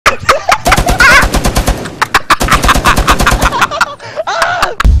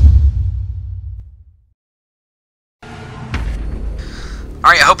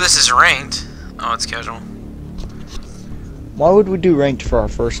Alright, I hope this is ranked. Oh, it's casual. Why would we do ranked for our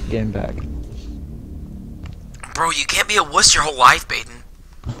first game back? Bro, you can't be a wuss your whole life, Baden.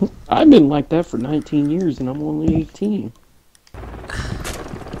 I've been like that for 19 years and I'm only 18.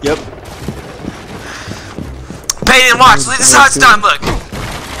 Yep. Baden, watch. This is how it's done. Look.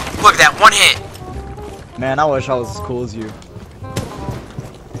 Look at that. One hit. Man, I wish I was as cool as you.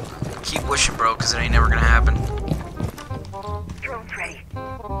 Keep wishing, bro, because it ain't never gonna happen.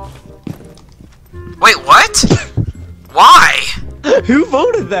 Wait, what? Why? Who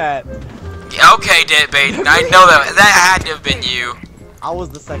voted that? Yeah, okay, Baden. I know that. That had to have been you. I was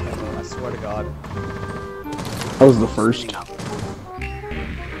the second one, I swear to God. I was the first.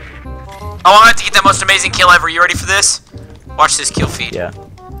 Oh, I have to get that most amazing kill ever. You ready for this? Watch this kill feed. Yeah.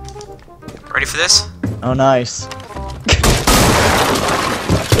 Ready for this? Oh, nice.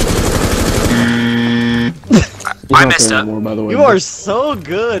 I messed up. More, by the way, You are so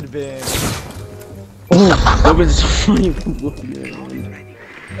good, Ben. Oh, that was so funny.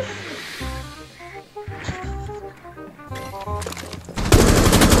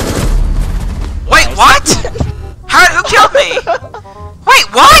 Wait, what? Who killed me? Wait,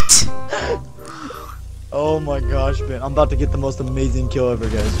 what? Oh my gosh, Ben. I'm about to get the most amazing kill ever,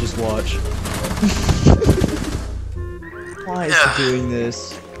 guys. Just watch. Why is he doing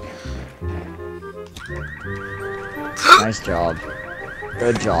this? Nice job.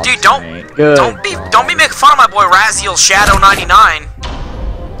 Good job. Dude, teammate. don't be making fun of my boy Raziel Shadow 99.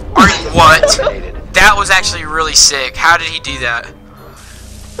 Or what? That was actually really sick. How did he do that?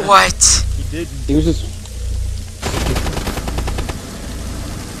 What? He didn't. He was just.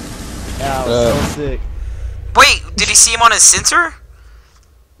 Yeah, it was so sick. Wait, did he see him on his sensor?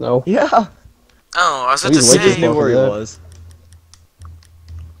 No. Yeah. Oh, I was about He's to way He say. knew where he that. was.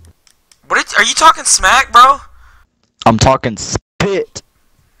 Are you talking smack, bro? I'm talking spit.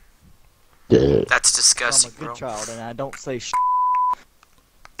 That's I'm disgusting, a good bro. child, and I don't say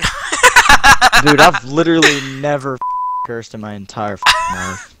Dude, I've literally never cursed in my entire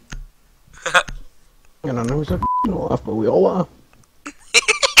life. And I know it's a off, but we all are.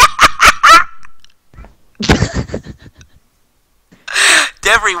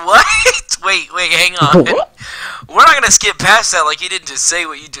 Devery, what? Wait, hang on. What? We're not gonna skip past that like you didn't just say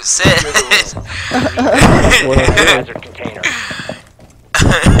what you just said.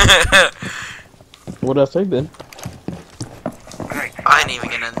 What did I say then?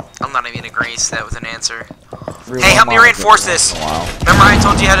 I'm not even gonna grace that with an answer. Every Hey, help me one reinforce once this. in a while. Remember I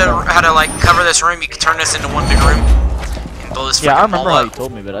told you how to like cover this room? You can turn this into one big room and blow this Yeah, I freaking remember wall how you up.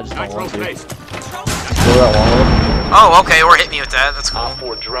 told me, but I just don't want to. Blow that wall up? Oh, okay, or hit me with that. That's cool. Op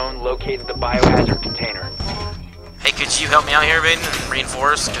 4 drone located the biohazard container. Hey, could you help me out here, Baden, and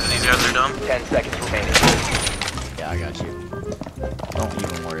reinforce? Because these guys are dumb. 10 seconds remaining. Yeah, I got you. Don't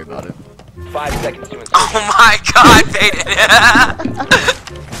even worry about it. 5 seconds to insertion. Oh my god, Baden!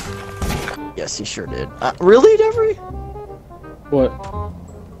 Yes, he sure did. Really, Devery? What?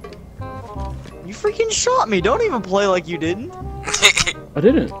 You freaking shot me. Don't even play like you didn't. I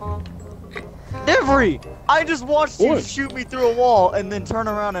didn't. Devery! I just watched you What? shoot me through a wall and then turn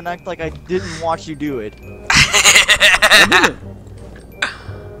around and act like I didn't watch you do it. I didn't.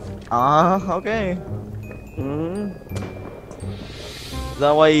 Okay. Is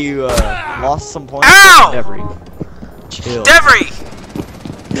that why you lost some points? Ow! Devery. Chill. Devery!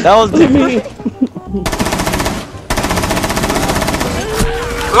 That was Me.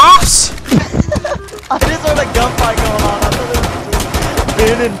 Oops! I just heard a gunfight going on. I thought it was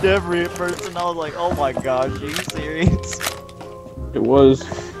Ben and Devery at first, and I was like, oh my gosh, are you serious? It was.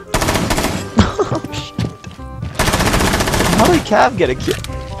 Oh shit. How did Cav get a kill?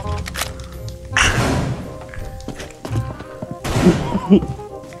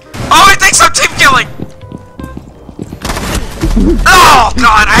 Oh, he thinks I'm team killing! Oh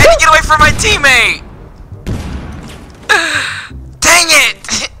god, I had to get away from my teammate! Dang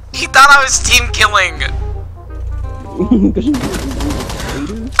it! He thought I was team killing.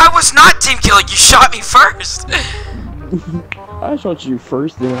 I was not team killing, you shot me first! I shot you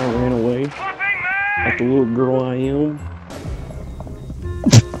first, then I ran away. Like the little girl I am.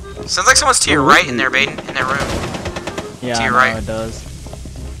 Sounds like someone's to your right in there, Baden, in that room. Yeah, To your I know right. it does.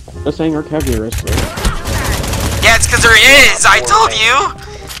 Let's hang our cavalry rest, bro. Yeah, it's because there is! I told you!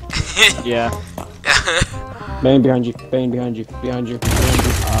 Yeah. Bane behind you, Bane behind you, behind you, behind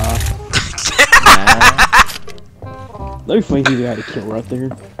you. That'd be funny if you had a kill right there.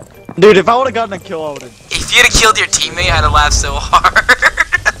 Dude, if I would have gotten a kill, I would have. If you'd have killed your teammate, I'd have laughed so hard.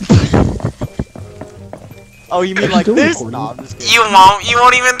 Oh, you mean Are like you this? doing No, I'm just kidding. You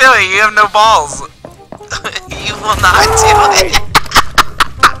won't even do it. You have no balls. You will not do it.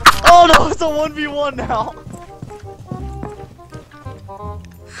 Oh no, it's a 1v1 now.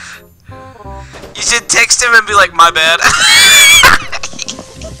 You should text him and be like, my bad.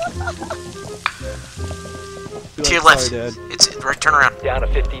 To your left. Sorry, Dad. It's right. Turn around. Down to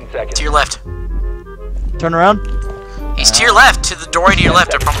 15 seconds. To your left. Turn around. He's to your left. To the doorway to your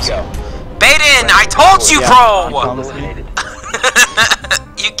left. I promise you. Go. Baden, I told you, Yeah, bro. promise me. Eliminated.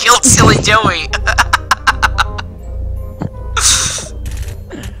 You killed silly Joey.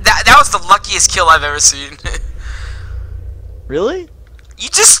 That was the luckiest kill I've ever seen. Really? You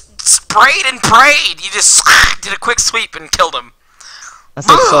just sprayed and prayed. You just did a quick sweep and killed him. I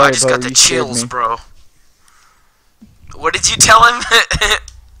said sorry, I just bro. got the You scared chills, me. bro. What did you tell him?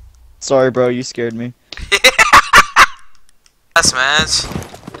 Sorry, bro. You scared me. Last match.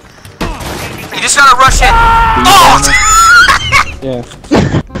 You just gotta rush in. Oh! Yeah.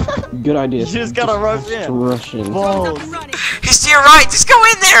 Good idea. You just gotta rush Just in. rush in. Balls. He's to your right. Just go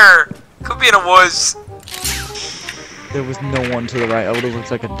in there. Could be in a woods. There was no one to the right. I would have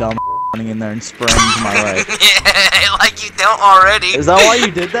looked like a dumb running in there and spraying to my right. Yeah, like you don't already. Is that why you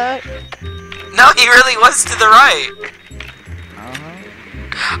did that? No, he really was to the right.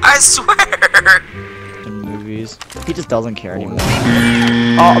 I swear. In movies, he just doesn't care anymore.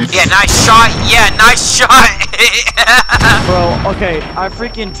 Yeah, nice shot. Yeah, nice shot. Bro, okay, I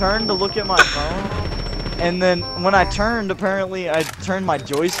freaking turned to look at my phone, and then when I turned, apparently I turned my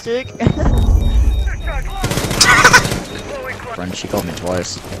joystick. Friend, she called me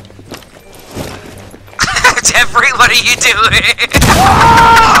twice. Jeffrey, what are you doing?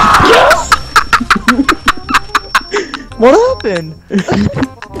 What happened?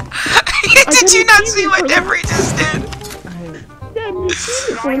 Did you not see what Jeffrey just did?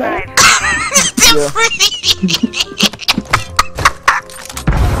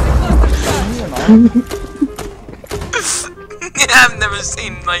 I've never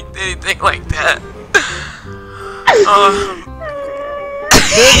seen like anything like that.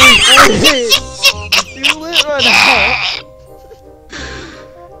 You lit right now.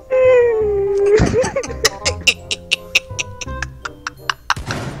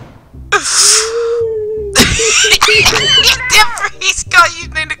 Jeffrey, Scott, you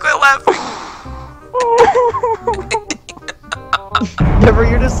need to quit laughing. Deborah,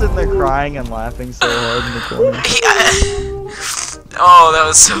 you're just sitting there crying and laughing so hard in the corner. Oh, that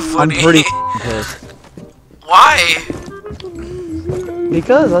was so I'm funny. pretty pissed. Why?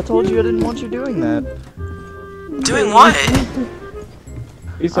 Because I told you I didn't want you doing that. Doing what?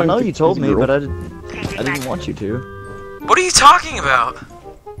 I know you told me, but I didn't want you to. What are you talking about?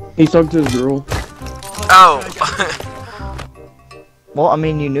 He's talking to his girl. Oh. Well, I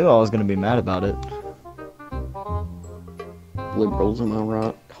mean, you knew I was gonna be mad about it. Liberals, am I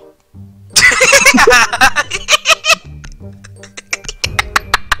right?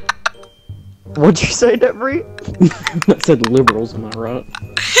 What'd you say, Deborah? I said liberals, am I right?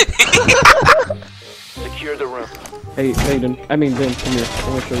 Secure the room. Hey, Hayden. I mean, Ben, come here. I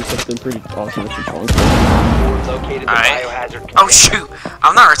want to show you something pretty awesome with your phone. Located the Alright. biohazard Oh container. shoot!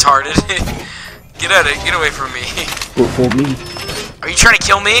 I'm not retarded. Get out of it. Get away from me. For me. Are you trying to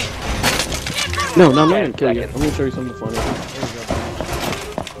kill me? No, I'm not gonna kill you. I'm gonna show you something funny.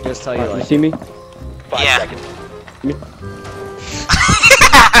 Just how you Alright, you like. see me? 5 Yeah. seconds. Me?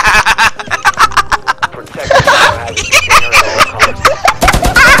 Protect the biohazard container at all costs.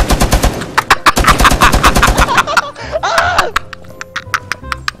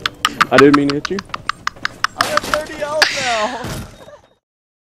 I didn't mean to hit you.